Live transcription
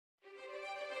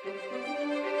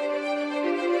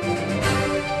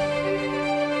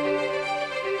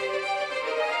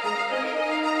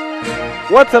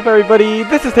What's up, everybody?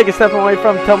 This is Takeastepandimonmyway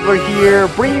from Tumblr here,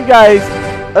 bringing you guys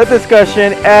a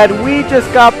discussion, and we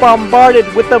just got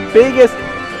bombarded with the biggest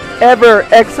ever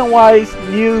X and Y's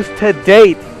news to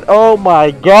date. Oh my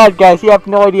god, guys, you have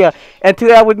no idea. And to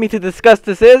that with me to discuss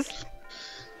this is...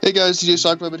 Hey guys,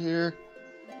 TASOfficial here.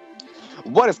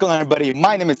 What is going on, everybody?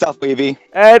 My name is XY&Z.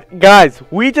 And guys,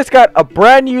 we just got a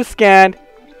brand new scan,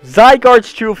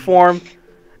 Zygarde's true form,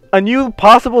 a new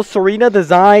possible Serena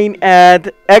design,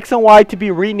 and X and Y to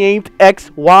be renamed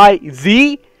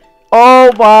XY&Z. Oh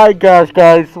my gosh,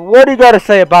 guys, what do you got to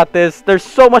say about this? There's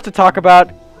so much to talk about.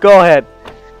 Go ahead.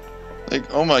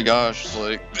 Like, oh my gosh,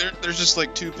 like, there's just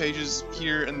like 2 pages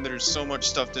here, and there's so much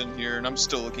stuffed in here, and I'm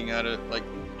still looking at it. Like,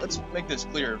 let's make this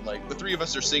clear. Like, the 3 of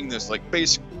us are seeing this, like,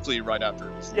 basically right after.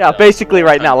 Yeah, basically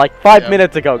right now, like 5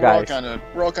 minutes ago, guys.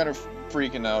 We're all kind of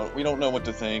freaking out. We don't know what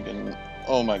to think, and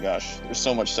oh my gosh, there's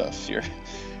so much stuff here.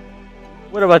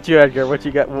 What about you, Edgar? What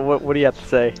you got? What do you have to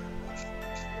say?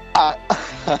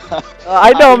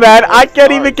 I know, man. I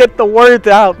can't even get the words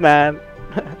out, man.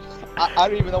 I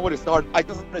don't even know where to start. I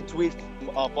just got a tweet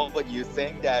from both of you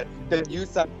saying that the new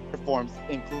cyber forms,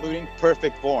 including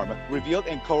Perfect Form, revealed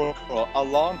in Coral,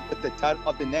 along with the title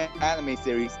of the next anime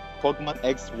series, Pokemon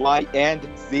X, Y, and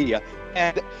Z.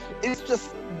 And it's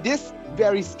just this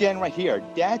very scan right here.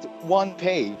 That one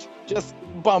page just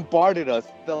bombarded us.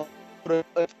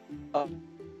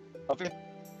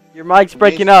 Your mic's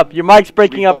breaking up. Your mic's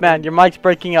breaking up, man. Your mic's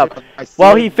breaking up.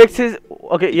 While he fixes...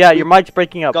 Okay, yeah, your mic's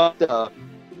breaking up.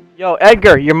 Yo,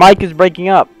 Edgar, your mic is breaking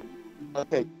up.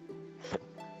 Okay.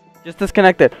 Just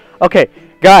disconnect it. Okay,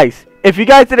 guys, if you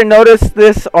guys didn't notice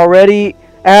this already,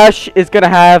 Ash is gonna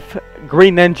have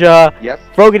Greninja. Yes.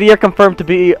 Frogadier confirmed to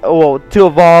be to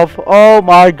evolve. Oh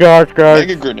my gosh, guys.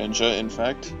 Mega Greninja, in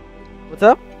fact. What's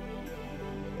up?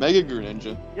 Mega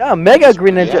Greninja. Yeah, Mega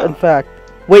Greninja, in fact.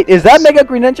 Wait, is that Mega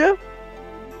Greninja?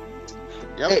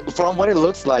 Yep. From what it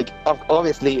looks like,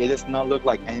 obviously it does not look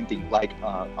like anything like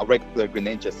a regular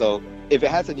Greninja. So if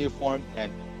it has a new form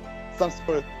and some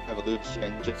sort of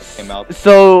evolution just came out.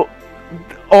 So,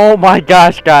 oh my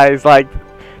gosh, guys, like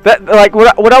that, like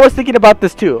what I was thinking about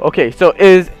this too. Okay, so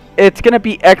it's gonna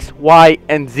be X, Y,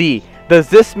 and Z. Does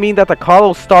this mean that the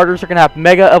Carlos starters are gonna have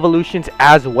Mega evolutions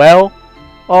as well?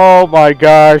 Oh my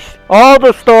gosh, all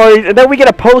the stories, and then we get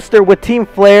a poster with Team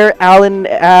Flare, Alan,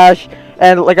 Ash.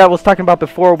 And like I was talking about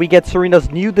before, we get Serena's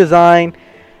new design.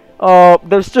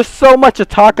 There's just so much to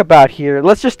talk about here.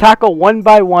 Let's just tackle one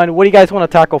by one. What do you guys want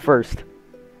to tackle first?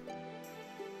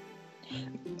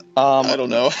 I don't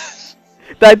know.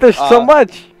 There's so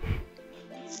much.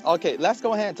 Okay, let's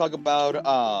go ahead and talk about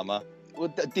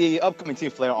the upcoming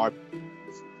Team Flare art.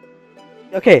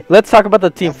 Okay, let's talk about the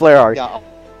Team Flare art.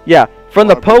 Yeah, from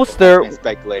the poster.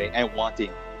 Speculating and wanting.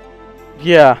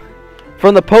 Yeah,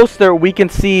 from the poster we can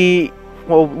see.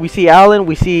 Well, we see Alan,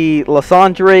 we see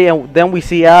Lysandre, and then we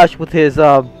see Ash with his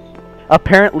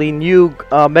apparently new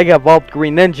Mega Evolved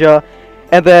Greninja.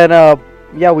 And then,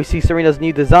 yeah, we see Serena's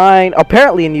new design.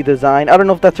 Apparently a new design. I don't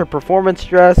know if that's her performance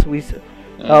dress.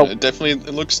 Definitely,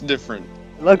 it looks different.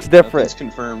 It looks different. Nothing's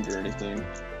confirmed or anything.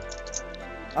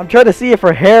 I'm trying to see if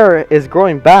her hair is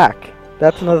growing back.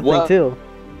 That's another thing, too.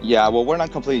 Yeah, well, we're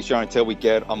not completely sure until we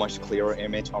get a much clearer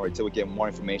image or until we get more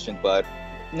information, but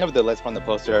nevertheless, from the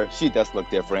poster, she does look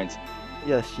different.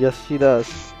 Yes, she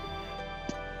does.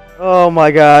 Oh my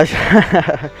gosh.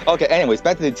 Okay, anyways,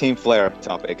 back to the Team Flare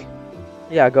topic.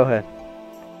 Yeah, go ahead.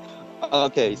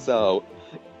 Okay, so,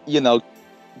 you know,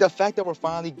 the fact that we're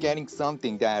finally getting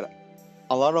something that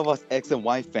a lot of us X and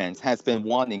Y fans has been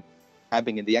wanting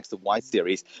happening in the X and Y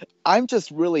series, I'm just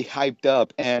really hyped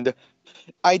up, and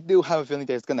I do have a feeling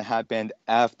that it's going to happen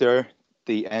after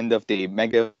the end of the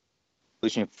Mega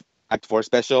Evolution Act 4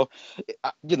 special.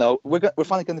 You know, we're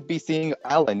finally going to be seeing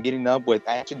Alan meeting up with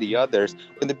Ash and the others.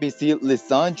 We're going to be seeing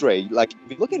Lysandre. Like,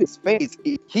 if you look at his face,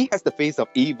 he has the face of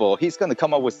evil. He's going to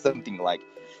come up with something like,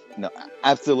 you know,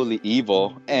 absolutely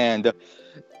evil. And,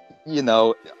 you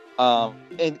know,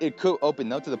 and it could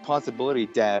open up to the possibility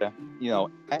that, you know,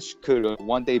 Ash could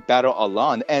one day battle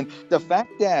Alan. And the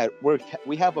fact that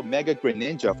we have a Mega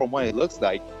Greninja, from what it looks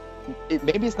like,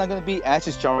 maybe it's not going to be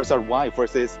Ash's Charizard Y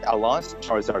versus Alan's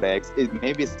Charizard X.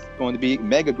 Maybe it's going to be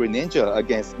Mega Greninja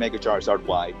against Mega Charizard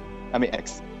Y. I mean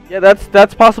X. Yeah,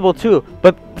 that's possible too.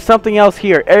 But something else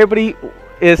here. Everybody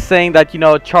is saying that, you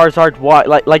know, Charizard Y,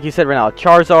 like you said right now,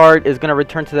 Charizard is going to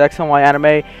return to the X and Y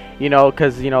anime, you know,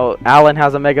 because, you know, Alan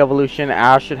has a Mega Evolution,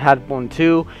 Ash should have one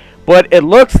too. But it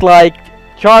looks like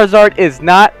Charizard is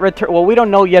not return. Well, we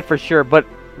don't know yet for sure, but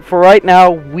for right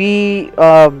now, we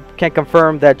can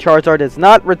confirm that Charizard is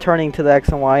not returning to the X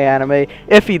and Y anime.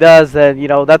 If he does, then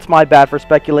that's my bad for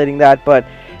speculating that. But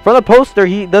from the poster,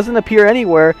 he doesn't appear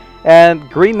anywhere, and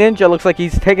Greninja looks like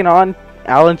he's taking on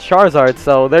Alan's Charizard.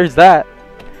 So there's that.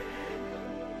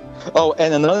 Oh,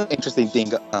 and another interesting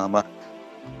thing,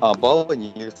 Bolo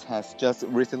News has just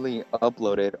recently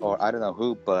uploaded, or I don't know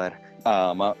who, but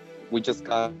we just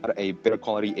got a better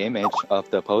quality image of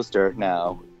the poster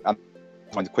now. I'm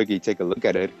going to quickly take a look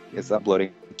at it. It's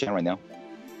uploading channel right now.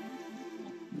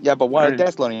 Yeah, but while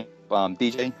that's loading,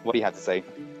 DJ, what do you have to say?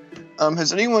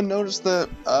 Has anyone noticed that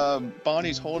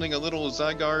Bonnie's holding a little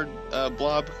Zygarde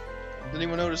blob? Did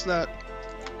anyone notice that?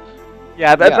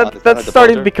 Yeah, that's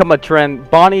starting to become a trend.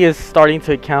 Bonnie is starting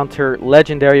to encounter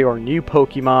legendary or new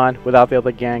Pokemon without the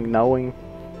other gang knowing.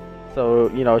 So,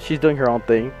 she's doing her own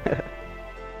thing.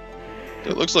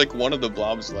 It looks like one of the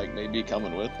blobs maybe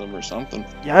coming with them or something.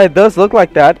 Yeah, it does look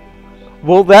like that.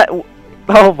 Will that...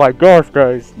 Oh my gosh,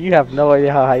 guys. You have no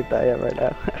idea how hyped I am right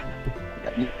now.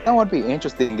 You know what would be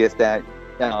interesting is that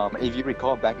if you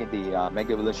recall back in the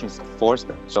Mega Evolutions 4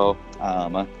 special,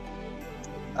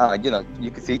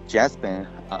 you could see Jasmine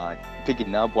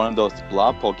picking up one of those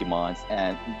blob Pokemons,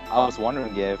 and I was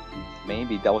wondering if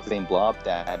maybe that was the same blob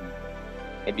that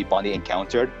maybe Bonnie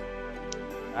encountered.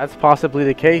 That's possibly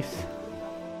the case.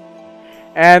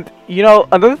 And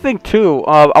another thing too,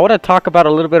 I want to talk about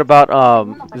a little bit about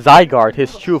Zygarde,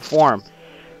 his true form.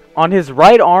 On his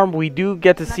right arm, we do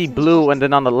get to see blue, and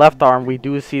then on the left arm, we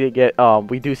do see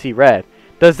red.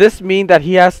 Does this mean that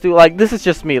he has to this is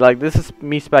just me, this is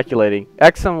me speculating.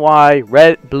 X and Y,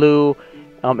 red, blue,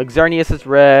 Xerneas is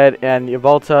red, and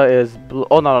Yveltal is blue.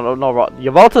 Oh no,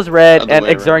 Yveltal's red and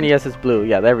Xerneas is blue.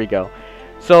 Yeah, there we go.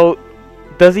 So,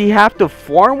 does he have to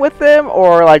form with them,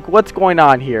 or what's going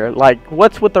on here?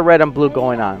 What's with the red and blue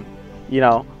going on?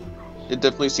 It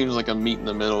definitely seems like a meet in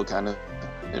the middle kind of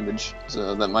image,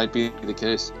 so that might be the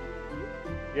case.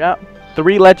 Yeah,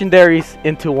 3 legendaries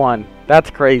into 1. That's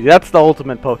crazy. That's the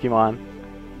ultimate Pokemon.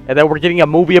 And then we're getting a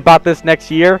movie about this next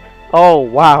year. Oh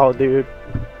wow, dude.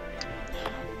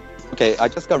 Okay, I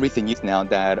just got recent news now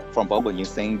that from Bubble News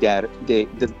saying that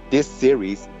this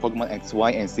series, Pokemon X,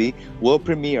 Y, and Z, will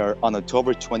premiere on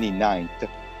October 29th.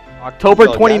 October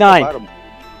 29th.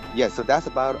 So that's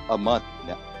about a month.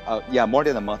 Yeah, more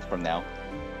than a month from now.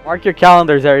 Mark your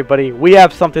calendars, everybody. We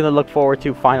have something to look forward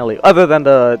to finally, other than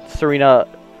the Serena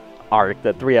arc,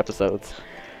 the 3 episodes.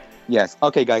 Yes.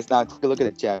 Okay, guys. Now take a look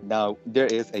at the chat. Now there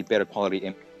is a better quality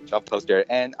image of poster,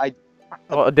 and it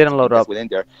didn't load up. Within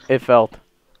there. It felt.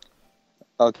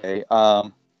 Okay.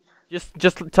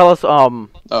 Just tell us. Oh,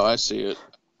 I see it.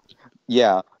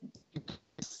 Yeah.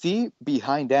 See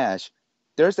behind Ash,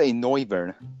 there's a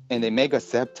Noivern and a Mega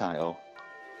Sceptile.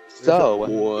 So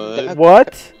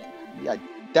what? Yeah,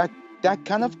 that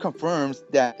kind of confirms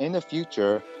that in the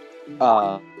future,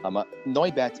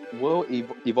 Noibat will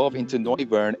evolve into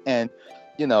Noivern, and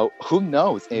who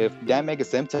knows if that Mega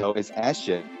Sceptile is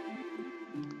Ashen.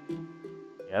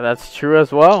 Yeah, that's true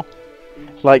as well.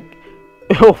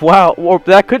 Oh wow, or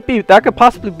that could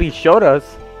possibly be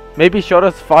Shota's. Maybe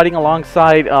Shota's fighting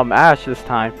alongside Ash this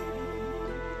time.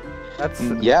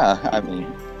 Yeah, I mean,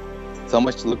 so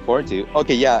much to look forward to.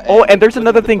 Okay, yeah. Oh, and there's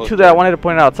another thing too that I wanted to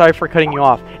point out. Sorry for cutting you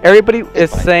off. Everybody is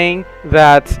saying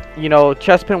that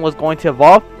Chespin was going to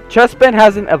evolve. Chespin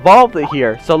hasn't evolved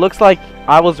here, so it looks like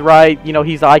I was right.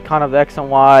 He's the icon of X and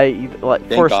Y,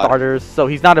 for starters. So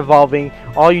he's not evolving.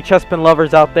 All you Chespin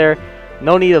lovers out there,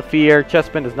 no need to fear.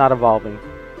 Chespin is not evolving.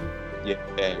 Yeah.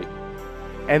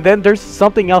 And then there's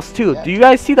something else too. Yeah. Do you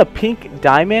guys see the pink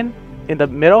diamond in the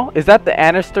middle? Is that the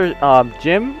Annister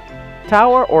gym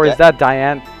tower, or is that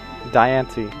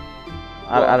Diancie?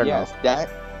 I don't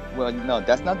know. No,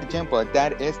 that's not the gym, but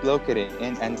that is located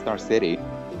in N-Star City.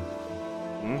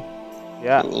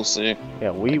 Yeah. We'll see.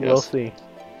 Yeah, we will see.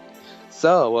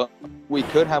 So, we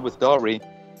could have a story.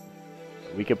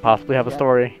 We could possibly have a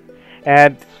story.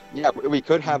 And... yeah, we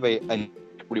could have a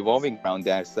revolving around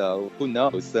that, so who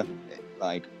knows?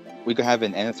 We could have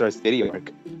an N-Star City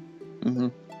arc.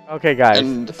 Okay, guys.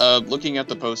 And looking at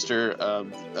the poster,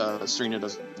 Serena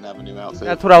doesn't have a new outfit.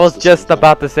 That's what I was just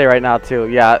about to say right now too.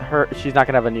 Yeah, she's not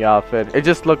gonna have a new outfit. It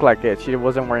just looked like it. She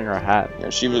wasn't wearing her hat. Yeah,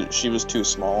 she was too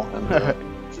small in the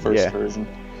first version.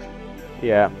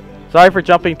 Yeah. Sorry for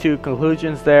jumping to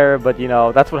conclusions there, but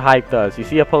that's what hype does. You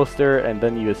see a poster and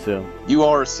then you assume. You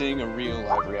are seeing a real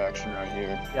live reaction right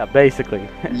here. Yeah, basically.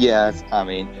 Yes, I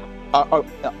mean,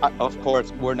 of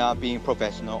course, we're not being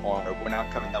professional, or we're not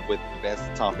coming up with the best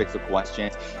topics or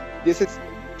questions. This is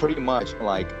pretty much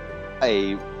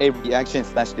a reaction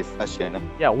slash discussion.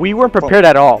 Yeah, we weren't prepared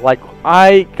at all. Like,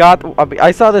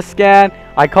 I saw the scan,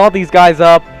 I called these guys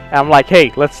up, and I'm like,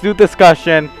 hey, let's do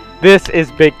discussion. This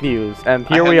is big news, and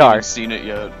here we I are. haven't even seen it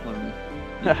yet when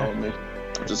you called me.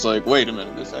 I'm just like, wait a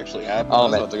minute, this actually happened. I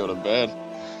was about to go to bed.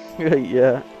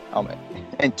 Yeah. Oh man,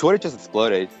 and Twitter just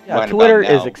exploded. Yeah, right Twitter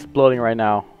about now. is exploding right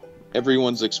now.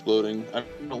 Everyone's exploding. I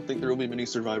don't think there will be many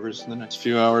survivors in the next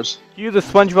few hours. Use the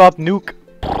SpongeBob nuke.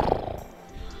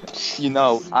 You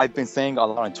know, I've been saying a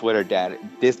lot on Twitter that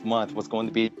this month was going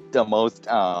to be the most,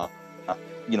 the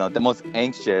most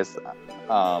anxious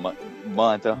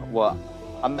month. Well,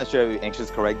 I'm not sure if anxious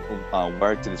is correct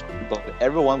word to describe, but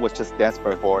everyone was just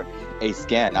desperate for a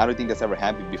scan. I don't think that's ever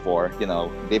happened before. You know,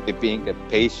 they've been being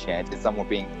patient and someone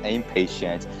being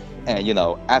impatient, and you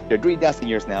know, after 3,000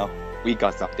 years now, we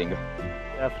got something.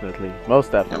 Definitely,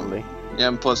 most definitely. Yeah,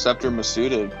 and plus after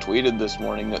Masuda tweeted this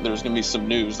morning that there's gonna be some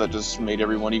news that just made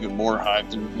everyone even more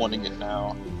hyped and wanting it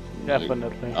now.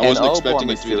 Definitely. I wasn't And expecting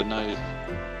boy, it through the night.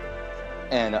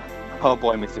 And oh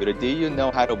boy, Mitsuda, do you know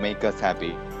how to make us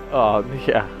happy? Oh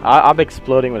yeah, I'm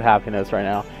exploding with happiness right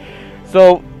now.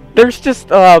 So there's just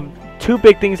two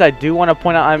big things I do want to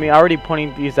point out. I mean, I already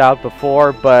pointed these out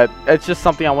before, but it's just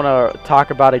something I want to talk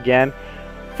about again.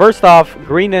 First off,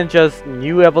 Greninja's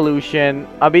new evolution.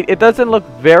 I mean, it doesn't look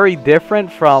very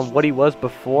different from what he was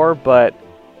before, but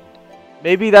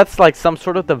maybe that's like some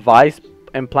sort of device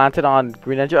implanted on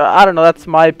Greninja. I don't know, that's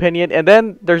my opinion. And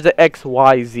then there's the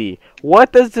XYZ.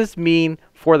 What does this mean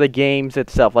for the games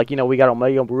itself? Like, you know, we got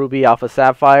Omega Ruby, Alpha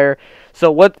Sapphire.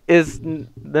 So what is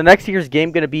the next year's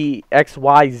game going to be?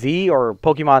 XYZ or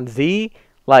Pokemon Z?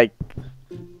 Like,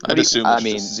 I'd assume it's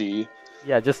just Z.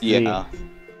 Yeah, just Yeah. Z.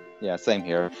 Yeah, same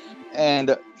here.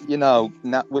 And you know,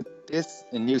 now with this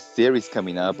new series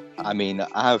coming up, I mean,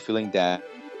 I have a feeling that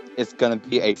it's gonna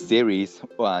be a series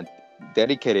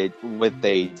dedicated with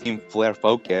a Team Flare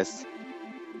focus.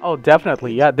 Oh,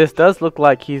 definitely. Yeah, this does look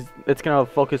like it's gonna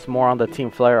focus more on the Team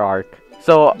Flare arc.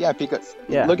 So Yeah, because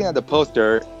yeah. looking at the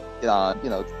poster, you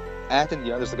know, Ash and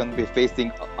the others are gonna be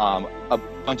facing a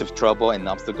bunch of trouble and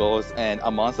obstacles, and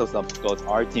amongst those obstacles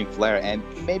are Team Flare and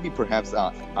maybe perhaps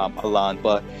Alan.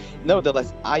 But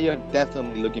nevertheless, I am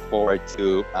definitely looking forward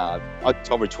to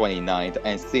October 29th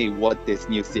and see what this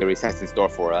new series has in store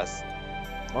for us.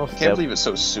 I can't believe it's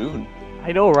so soon.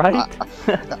 I know, right?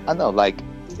 I know, like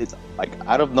it's like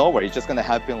out of nowhere. It's just gonna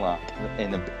happen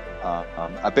in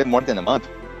a bit more than a month.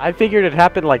 I figured it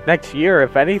happened like next year,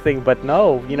 if anything, but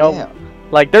no, you know, Yeah.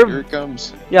 like Here it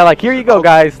comes. yeah, like here you go,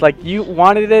 guys. Like you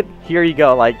wanted it, here you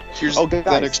go. Like, Here's Okay, that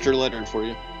guys. extra letter for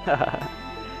you.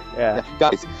 yeah.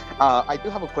 Guys, I do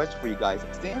have a question for you guys.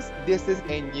 Since this is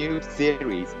a new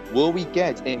series, will we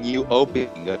get a new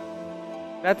opening?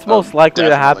 That's most likely to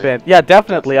definitely. happen. Yeah,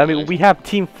 definitely. I mean, Definitely. we have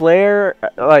Team Flare.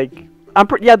 Like,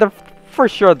 yeah, they're for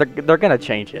sure they're gonna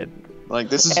change it. Like,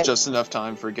 this is just enough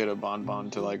time for Get a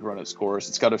Bonbon to, like, run its course.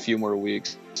 It's got a few more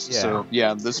weeks. Yeah. So,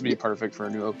 yeah, this would be perfect for a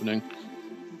new opening.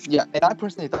 Yeah, and I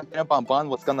personally thought Bonbon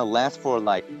was gonna last for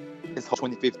like this whole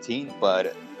 2015,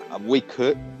 but we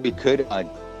could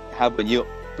have a new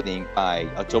opening by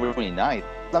October 29th.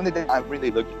 Something that I'm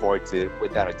really looking forward to,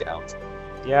 without a doubt.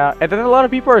 Yeah, and then a lot of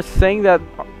people are saying that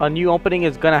a new opening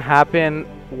is gonna happen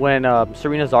when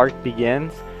Serena's arc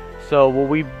begins. So will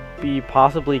we be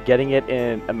possibly getting it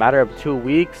in a matter of 2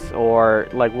 weeks, or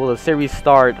like will the series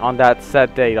start on that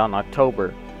set date on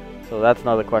October? So that's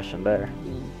another question there.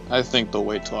 I think they'll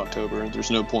wait till October.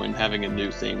 There's no point in having a new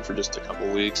theme for just a couple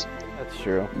weeks. That's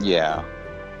true. Yeah.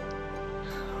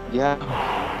 Yeah.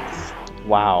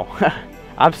 Wow.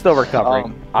 I'm still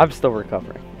recovering. I'm still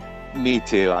recovering. Me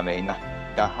too. I mean,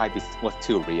 the hype was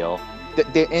too real.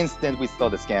 The instant we saw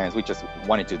the scans, we just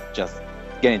wanted to just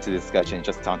get into discussion and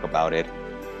just talk about it.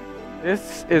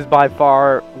 This is by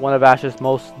far one of Ash's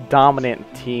most dominant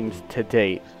teams to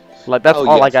date. Like, that's Oh,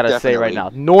 all I yes, gotta say right now.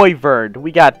 definitely. Noivern,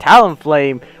 we got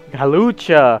Talonflame, we got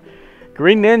Lucha,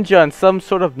 Greninja in some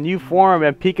sort of new form,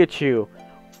 and Pikachu.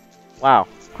 Wow.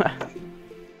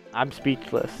 I'm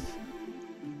speechless.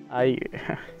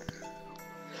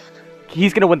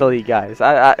 He's gonna win the league, guys.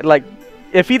 I like,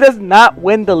 if he does not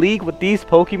win the league with these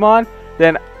Pokemon,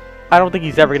 then I don't think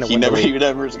he's ever gonna win the league. He's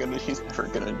never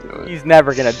gonna do it. He's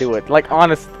never gonna do it. Like,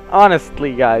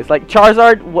 honestly, guys. Like,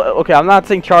 Charizard. Okay, I'm not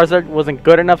saying Charizard wasn't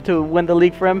good enough to win the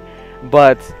league for him,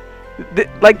 but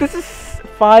like, this is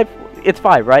 5. It's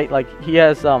 5, right? Like, he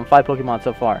has 5 Pokemon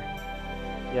so far.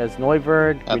 He has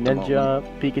Noivern, At the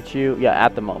Greninja, Pikachu. Yeah,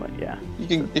 at the moment, yeah. You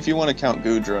can, if you want to count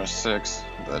Goodra, 6.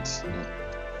 That's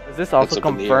Does this also up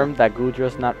in the confirm that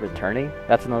Gudra's not returning?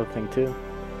 That's another thing too.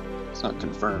 it's not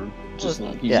confirmed. Just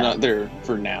not. He's Yeah. not there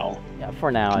for now. Yeah,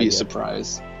 for now. Could I be a guess.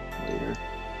 surprise. later.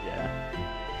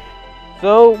 Yeah.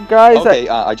 So, guys. Okay,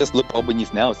 I just looked over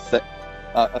news now.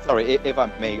 Sorry, if I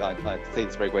may say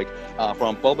this very quick.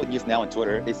 From Boba News Now on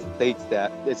Twitter, it states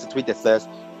that it's a tweet that says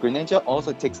Greninja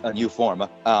also takes a new form.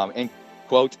 And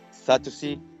quote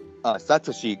Satoshi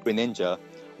Greninja.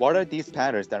 What are these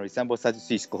patterns that resemble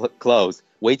Satoshi's clothes?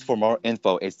 Wait for more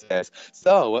info. It says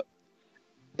so.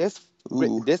 This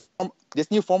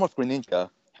new form of Greninja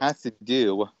has to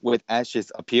do with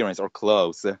Ash's appearance or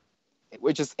clothes,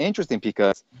 which is interesting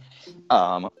because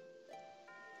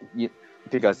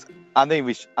because I'm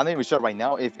not even sure right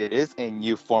now if it is a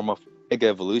new form of Mega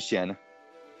Evolution,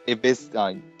 if it's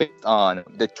based on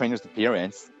the trainer's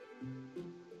appearance.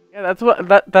 Yeah,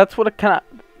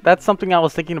 that's something I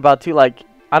was thinking about too. Like,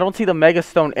 I don't see the Mega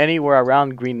Stone anywhere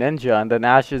around Greninja, and then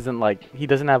Ash isn't like, he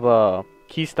doesn't have a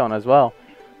Keystone as well.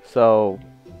 So,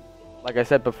 like I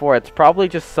said before, it's probably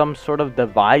just some sort of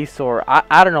device, or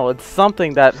I don't know. It's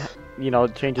something that, you know,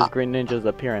 changes Greninja's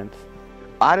appearance.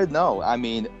 I don't know. I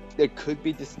mean, there could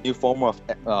be this new form of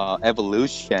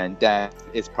evolution that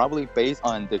is probably based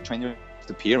on the trainer's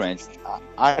appearance.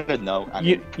 I don't know. I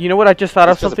mean, you know what? I just thought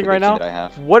of something right now.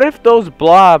 What if those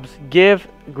blobs give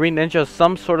Greninja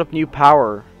some sort of new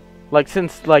power? Like,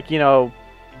 since, like, you know,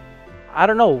 I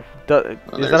don't know.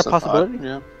 Is that a possibility?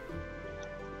 Yeah.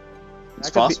 It's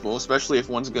possible, especially if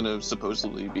one's gonna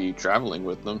supposedly be traveling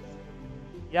with them.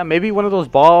 Yeah, maybe one of those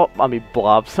blobs.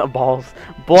 Blobs.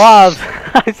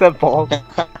 I said balls.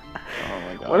 Oh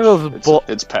my gosh. One of those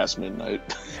it's past midnight.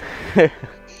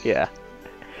 Yeah.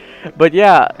 But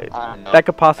yeah, that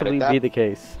could possibly be the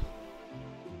case.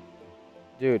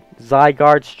 Dude,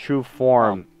 Zygarde's true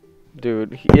form.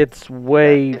 Dude, it's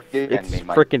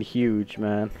freaking huge,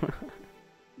 man.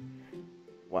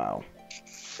 Wow.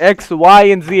 X, Y,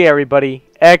 and Z, everybody.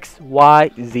 X,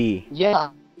 Y, Z. Yeah.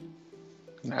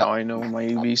 Now I know my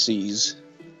ABCs.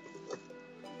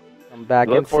 Come back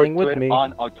and sing with me.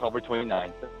 On October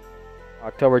 29th.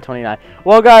 October 29th.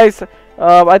 Well, guys,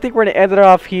 I think we're gonna end it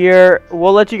off here.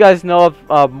 We'll let you guys know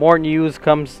if more news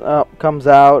comes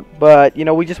out. But you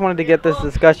know, we just wanted to get this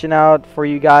discussion out for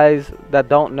you guys that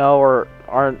don't know or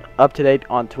aren't up to date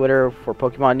on Twitter for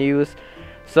Pokemon news.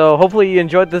 So hopefully you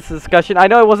enjoyed this discussion. I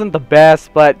know it wasn't the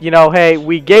best, but you know, hey,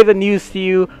 we gave the news to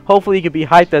you. Hopefully you could be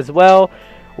hyped as well.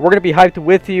 We're going to be hyped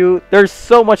with you. There's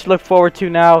so much to look forward to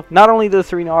now. Not only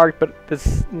this arena arc, but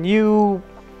this new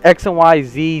X and Y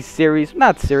Z series.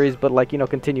 Not series, but like, you know,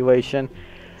 continuation.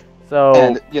 So,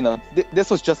 and you know, this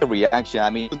was just a reaction. I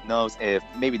mean, who knows if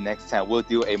maybe next time we'll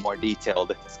do a more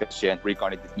detailed discussion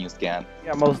regarding this new scan.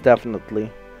 Yeah, most definitely.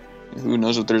 Who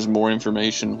knows if there's more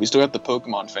information? We still have the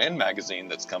Pokemon fan magazine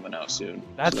that's coming out soon.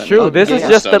 That's true. This is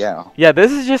just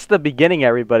this is just the beginning,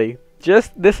 everybody.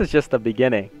 This is just the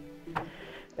beginning.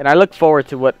 And I look forward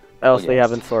to what else they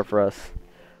have in store for us.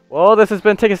 Well, this has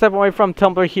been Take a Step Away from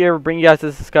Tumblr here, bringing you guys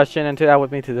this discussion, and to that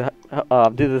with me to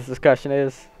do this discussion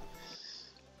is...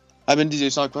 I've been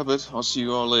DJ Sock Puppet. I'll see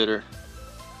you all later.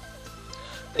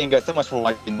 Thank you guys so much for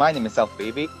watching. My name is South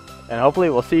Baby. And hopefully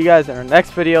we'll see you guys in our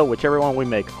next video, whichever one we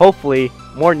make. Hopefully,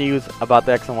 more news about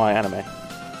the X and Y anime.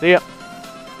 See ya!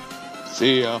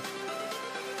 See ya.